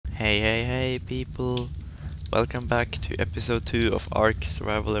Hey people, welcome back to episode 2 of Ark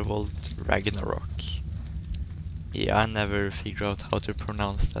Survival Evolved Ragnarok. Yeah, I never figured out how to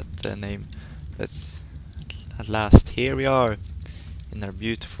pronounce that name, but at last here we are in our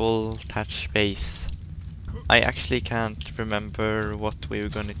beautiful thatch base. I actually can't remember what we were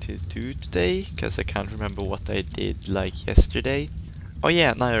going to do today, because I can't remember what I did like yesterday. Oh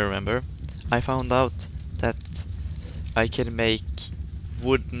yeah, now I remember. I found out that I can make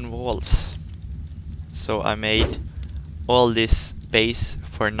wooden walls. So I made all this base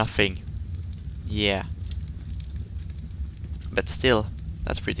for nothing. Yeah. But still,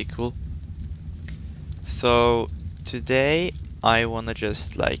 that's pretty cool. So today I wanna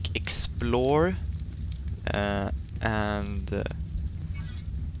just like explore and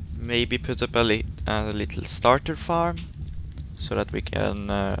maybe put up a little starter farm so that we can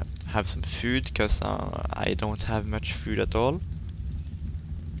have some food, because I don't have much food at all.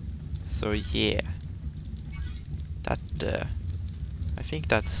 So yeah, that I think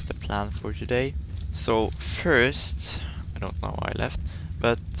that's the plan for today. So first, I don't know why I left,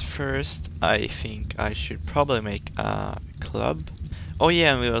 but first I think I should probably make a club. Oh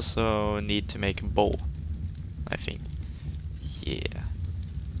yeah, and we also need to make a bow, I think. Yeah.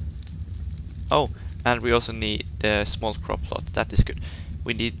 Oh, and we also need the small crop plot, that is good.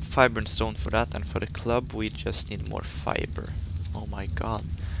 We need fiber and stone for that, and for the club we just need more fiber. Oh my god.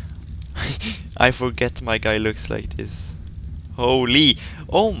 I forget my guy looks like this. Holy!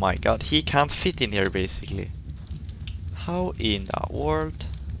 Oh my god, he can't fit in here basically. How in the world?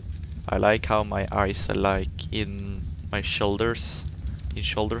 I like how my eyes are like in my shoulders, in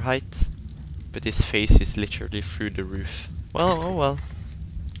shoulder height, but his face is literally through the roof. Well, oh well.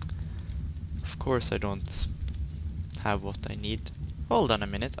 Of course I don't have what I need. Hold on a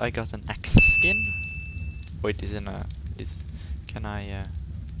minute, I got an axe skin. Wait, is in a... Can I...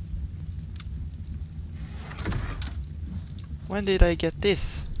 When did I get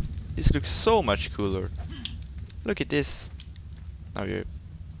this? This looks so much cooler. Look at this. Now you...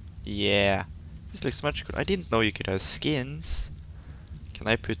 Yeah. This looks much cooler. I didn't know you could have skins. Can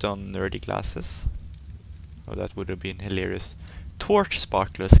I put on nerdy glasses? Oh, that would have been hilarious. Torch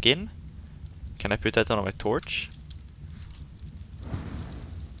sparkler skin. Can I put that on my torch?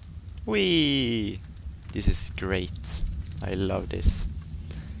 Whee! This is great. I love this.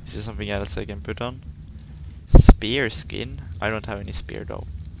 Is there something else I can put on? Spear skin. I don't have any spear though.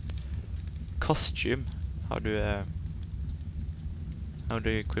 Costume. How do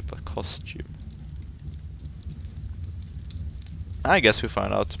you equip a costume? I guess we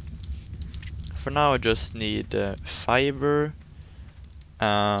find out. For now I just need fiber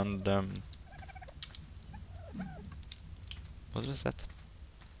and what was that?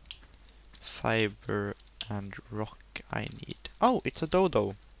 Fiber and rock I need. Oh, it's a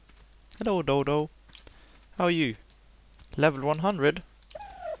dodo. Hello dodo. How are you? Level 100?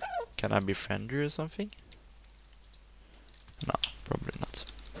 Can I befriend you or something? No, probably not.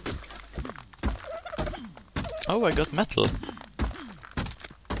 Oh, I got metal.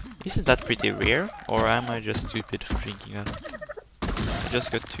 Isn't that pretty rare? Or am I just stupid for thinking that? I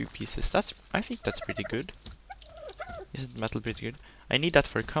just got 2 pieces. I think that's pretty good. Isn't metal pretty good? I need that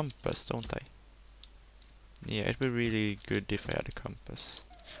for a compass, don't I? Yeah, it would be really good if I had a compass.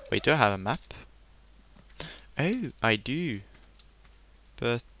 Wait, do I have a map? Oh, I do.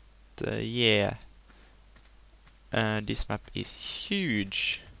 But yeah. This map is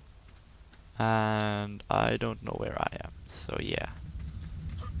huge. And I don't know where I am. So yeah.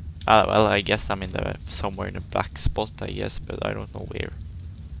 Well, I guess I'm in somewhere in the back spot, I guess, but I don't know where.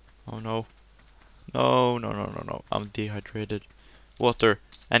 Oh no. No. I'm dehydrated. Water.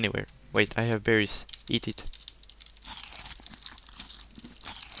 Anywhere. Wait, I have berries. Eat it.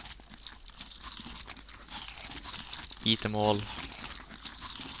 Eat them all.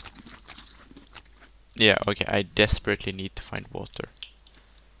 Yeah, okay, I desperately need to find water.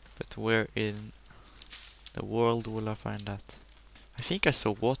 But where in the world will I find that? I think I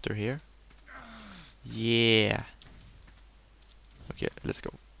saw water here. Yeah. Okay, let's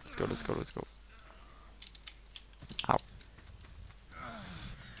go. Let's go. Ow.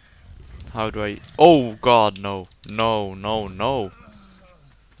 How do I... Oh god, no. No.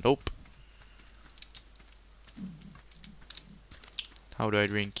 Nope. How do I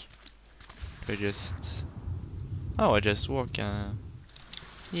drink? Do I just... Oh, I just walk.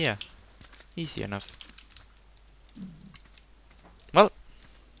 Yeah. Easy enough. Well.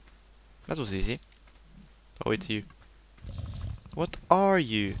 That was easy. Oh, it's you. What are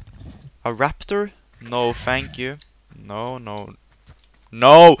you? A raptor? No, thank you. No. No.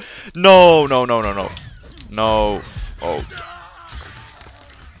 Oh.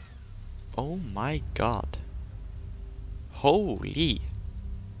 Oh my god. Holy.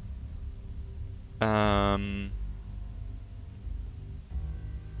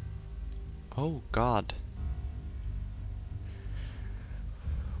 Oh god.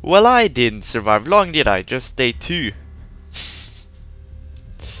 Well, I didn't survive long, did I? Just day 2.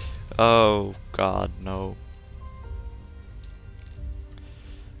 Oh god, no.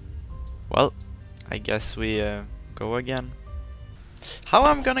 Well, I guess we go again. How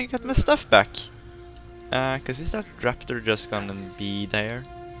am I gonna get my stuff back? Cause is that raptor just gonna be there?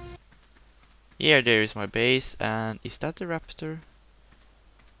 Here, there is my base, and is that the raptor?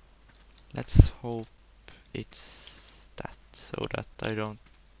 Let's hope it's that, so that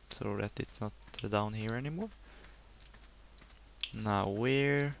it's not down here anymore. Now,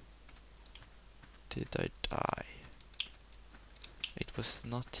 where did I die? It was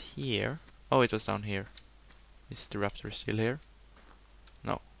not here. Oh, it was down here. Is the raptor still here?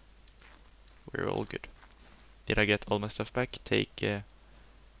 No. We're all good. Did I get all my stuff back? Take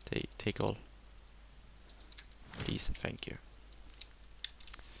all. Please and thank you.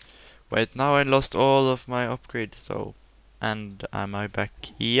 Wait, now I lost all of my upgrades, so... And am I back?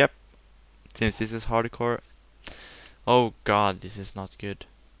 Yep. Since this is hardcore. Oh god, this is not good.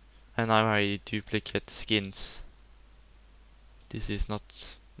 And now I duplicate skins. This is not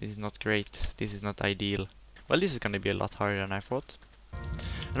great. This is not ideal. Well, this is gonna be a lot harder than I thought.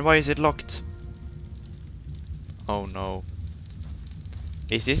 And why is it locked? Oh no.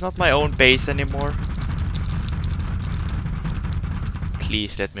 Is this not my own base anymore?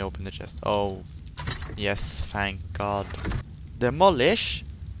 Please let me open the chest. Oh, yes, thank god. Demolish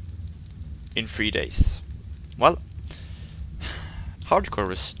in 3 days. Well, hardcore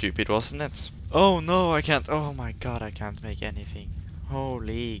was stupid, wasn't it? Oh no, I can't. Oh my god, I can't make anything.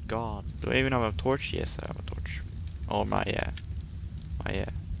 Holy god. Do I even have a torch? Yes, I have a torch. Oh, my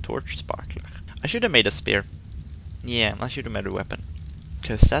torch sparkler. I should have made a spear. Yeah, I should have made a weapon.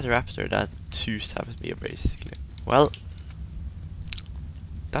 Because that raptor, that 2-stabbed me basically. Well,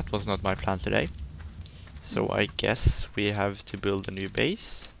 that was not my plan today. So I guess we have to build a new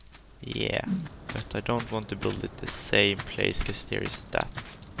base. Yeah, but I don't want to build it the same place because there is that.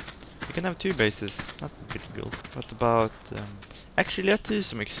 We can have 2 bases. That would be good. What about... actually, let's do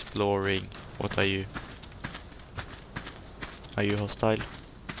some exploring. What are you? Are you hostile?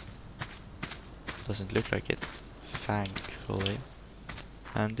 Doesn't look like it. Thankfully.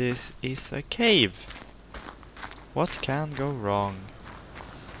 And this is a cave. What can go wrong?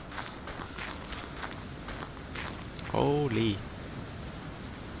 Holy.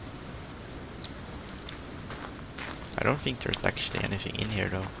 I don't think there's actually anything in here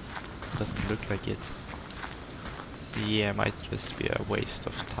though. Doesn't look like it. Yeah, might just be a waste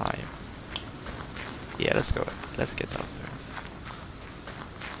of time. Yeah, let's go. Let's get out there.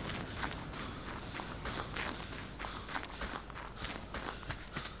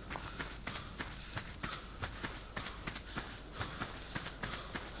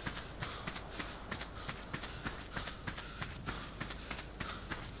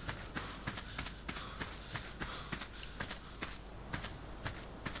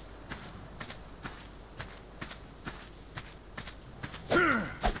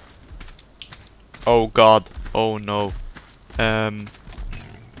 Oh god. Oh no. Oh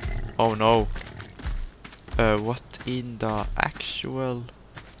no. What in the actual...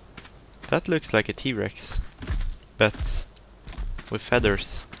 That looks like a T-Rex. But with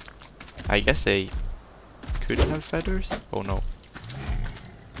feathers. I guess they could have feathers? Oh no.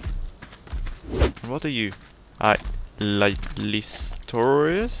 And what are you?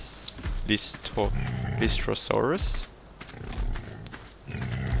 Listosaurus? Listrosaurus?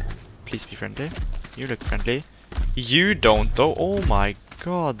 Please be friendly. You look friendly. You don't though. Oh my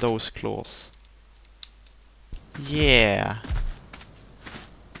god, those claws. Yeah.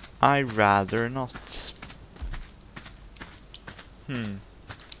 I'd rather not.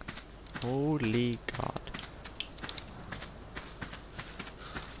 Holy god.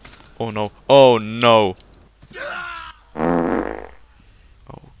 Oh no. Oh no. Oh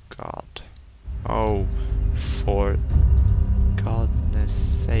god. Oh, for godness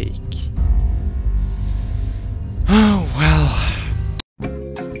sake. Oh well.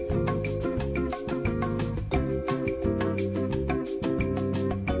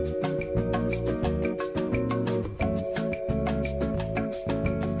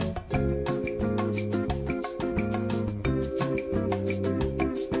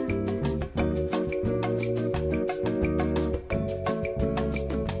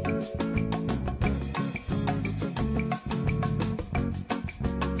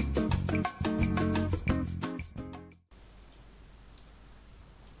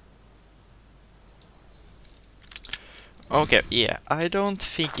 Okay, yeah, I don't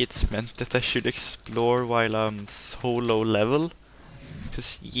think it's meant that I should explore while I'm so low level.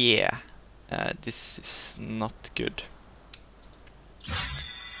 Cause yeah, this is not good.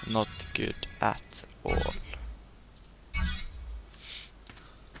 Not good at all.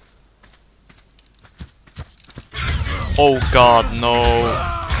 Oh god, no!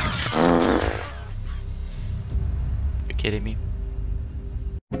 You're kidding me?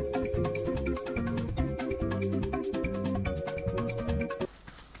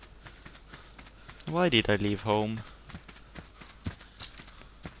 Why did I leave home?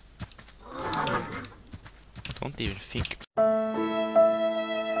 Don't even think.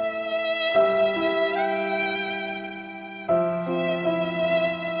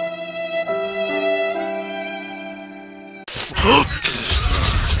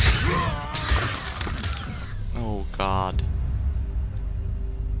 Oh god.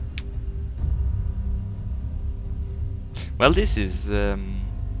 Well, this is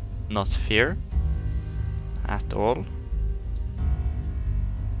not fair at all.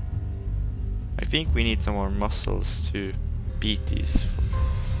 I think we need some more muscles to beat these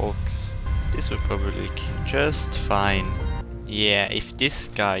folks. This will probably look just fine. Yeah, if this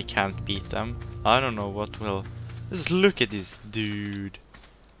guy can't beat them, I don't know what will. Just look at this dude.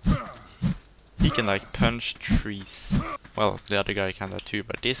 He can like punch trees. Well, the other guy can that too,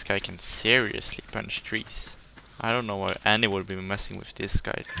 but this guy can seriously punch trees. I don't know why anyone would be messing with this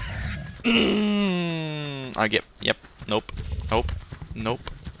guy. I get, yep, nope, nope,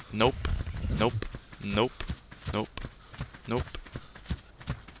 nope, nope, nope, nope, nope, nope.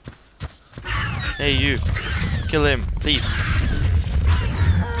 Hey you, kill him, please.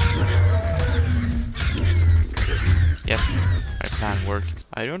 Yes, my plan worked.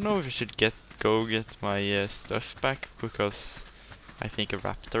 I don't know if I should go get my stuff back, because I think a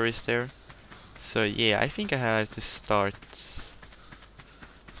raptor is there. So yeah, I think I have to start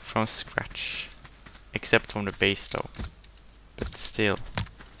from scratch. Except from the base though. But still,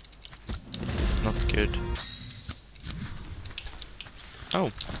 this is not good.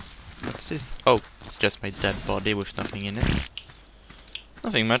 Oh, what's this? Oh, it's just my dead body with nothing in it.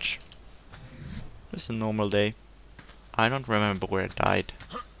 Nothing much. Just a normal day. I don't remember where I died.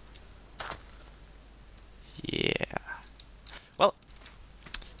 Yeah. Well,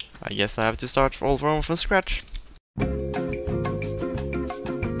 I guess I have to start all from scratch.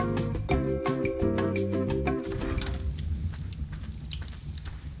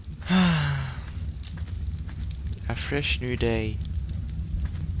 A fresh new day.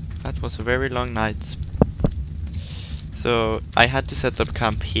 That was a very long night. So I had to set up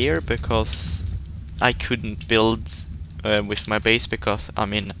camp here because I couldn't build with my base because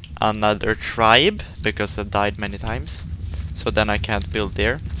I'm in another tribe because I died many times. So then I can't build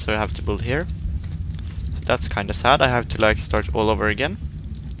there, so I have to build here. So that's kind of sad. I have to like start all over again.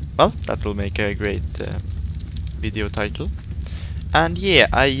 Well, that will make a great video title. And yeah,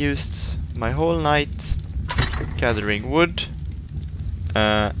 I used my whole night gathering wood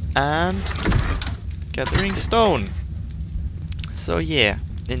and gathering stone. So yeah,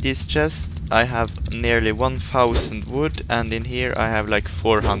 in this chest I have nearly 1000 wood, and in here I have like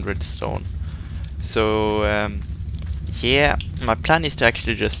 400 stone. So yeah, my plan is to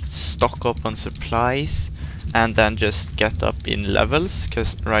actually just stock up on supplies and then just get up in levels,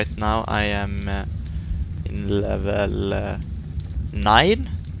 because right now I am in level 9.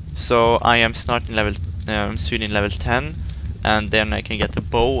 So I am starting level soon in level 10, and then I can get a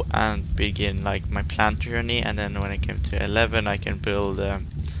bow and begin like my plant journey, and then when I come to 11 I can build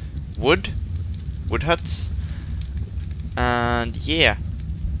wood huts. And yeah,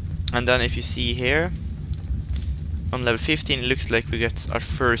 and then if you see here on level 15 it looks like we get our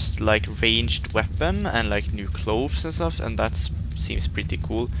first like ranged weapon and like new clothes and stuff, and that seems pretty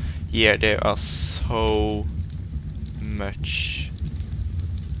cool. Yeah, there are so much.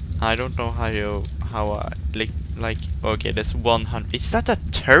 I don't know how I like okay, there's 100. Is that a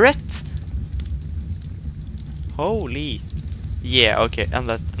turret? Holy. Yeah, okay, and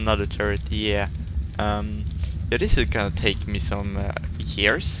that another turret. Yeah. Yeah, this is gonna take me some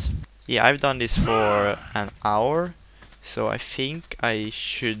years. Yeah, I've done this for an hour, so I think I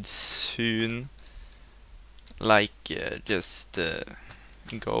should soon like just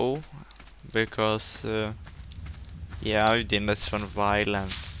go, because yeah, I've done this for a while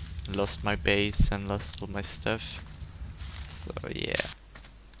and lost my base and lost all my stuff. So yeah.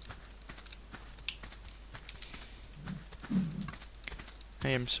 I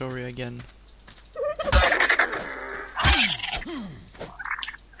am sorry again.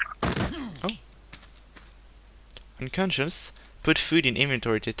 Oh. Unconscious. Put food in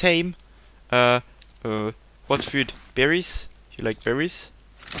inventory to tame. What What food? Berries? You like berries?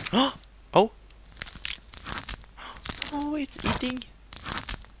 Oh! Oh, it's eating.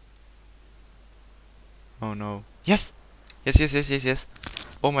 Oh no. Yes! Yes, yes, yes, yes, yes.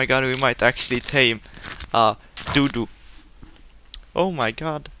 Oh my god, we might actually tame Dodo. Oh my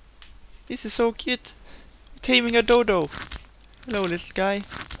god. This is so cute. Taming a dodo. Hello, little guy.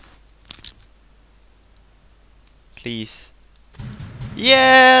 Please.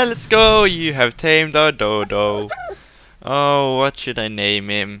 Yeah, let's go. You have tamed a dodo. Oh, what should I name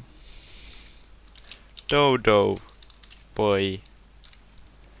him? Dodo boy.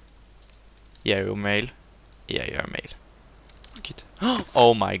 Yeah, you're male. Yeah, you're male. Cute.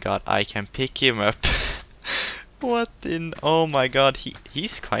 Oh my god, I can pick him up. What in? Oh my god,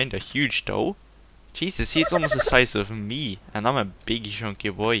 he's kinda huge though. Jesus, he's almost the size of me, and I'm a big chunky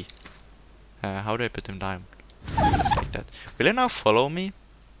boy. How do I put him down? Just like that. Will he now follow me?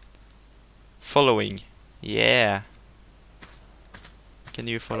 Following. Yeah. Can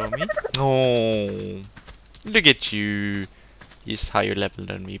you follow me? Oh, look at you. He's higher level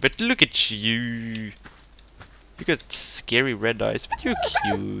than me, but look at you. You got scary red eyes, but you're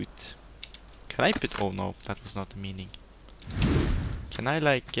cute. Can I put? Oh no, that was not the meaning. Can I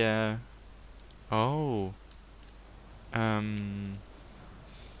like? Oh.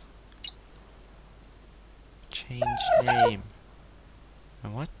 Change name.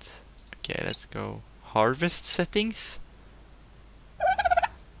 What? Okay, let's go. Harvest settings.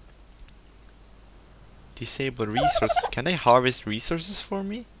 Disable resource. Can they harvest resources for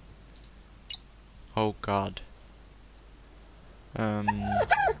me? Oh god.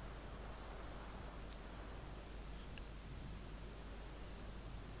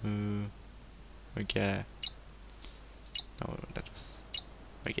 Okay. No, that was.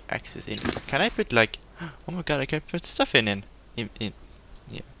 Okay, access in. Can I put like? Oh my god, I can put stuff in. Yeah,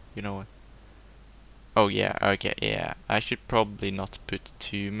 you know what? Oh yeah, okay, yeah. I should probably not put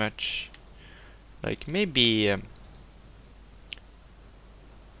too much. Like maybe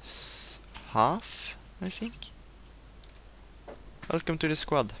half, I think. Welcome to the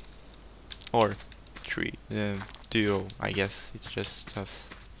squad. Or duo, I guess. It's just us.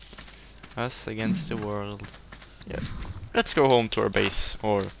 Us against the world. Yeah. Let's go home to our base,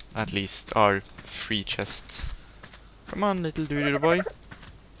 or at least our 3 chests. Come on, little doodle boy.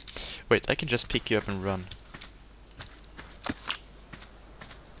 Wait, I can just pick you up and run.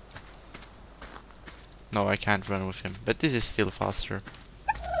 No, I can't run with him, but this is still faster.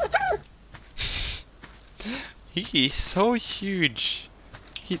 He is so huge.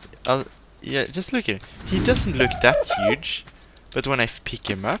 Yeah, just look at him. He doesn't look that huge, but when I pick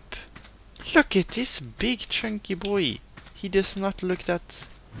him up, look at this big chunky boy. He does not look that.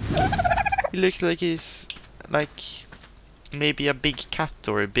 He looks like he's like maybe a big cat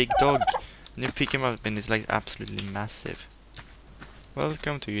or a big dog. And you pick him up and he's like absolutely massive.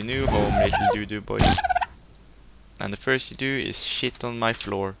 Welcome to your new home, little doo-doo boy. And the first you do is shit on my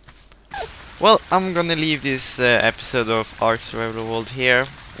floor. Well, I'm gonna leave this episode of Ark Survival World here.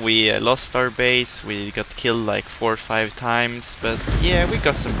 We lost our base, we got killed like 4 or 5 times, but yeah, we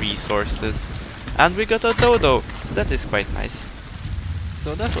got some resources. And we got a dodo, so that is quite nice.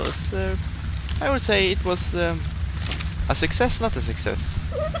 So that was, I would say it was a success, not a success.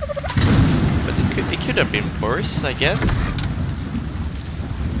 But it could have been worse, I guess.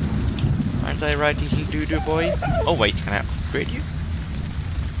 Aren't I right, little doo-doo boy? Oh wait, can I upgrade you?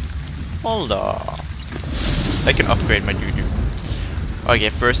 Hold on. I can upgrade my doo-doo. Okay,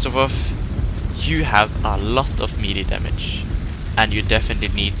 first of all, you have a lot of melee damage. And you definitely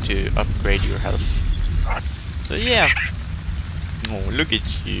need to upgrade your health. So yeah. Oh, look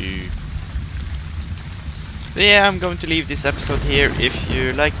at you. So yeah, I'm going to leave this episode here. If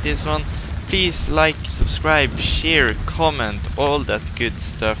you like this one, please like, subscribe, share, comment, all that good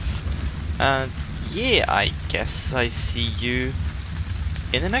stuff. And yeah, I guess I see you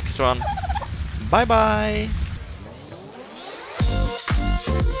in the next one. Bye bye.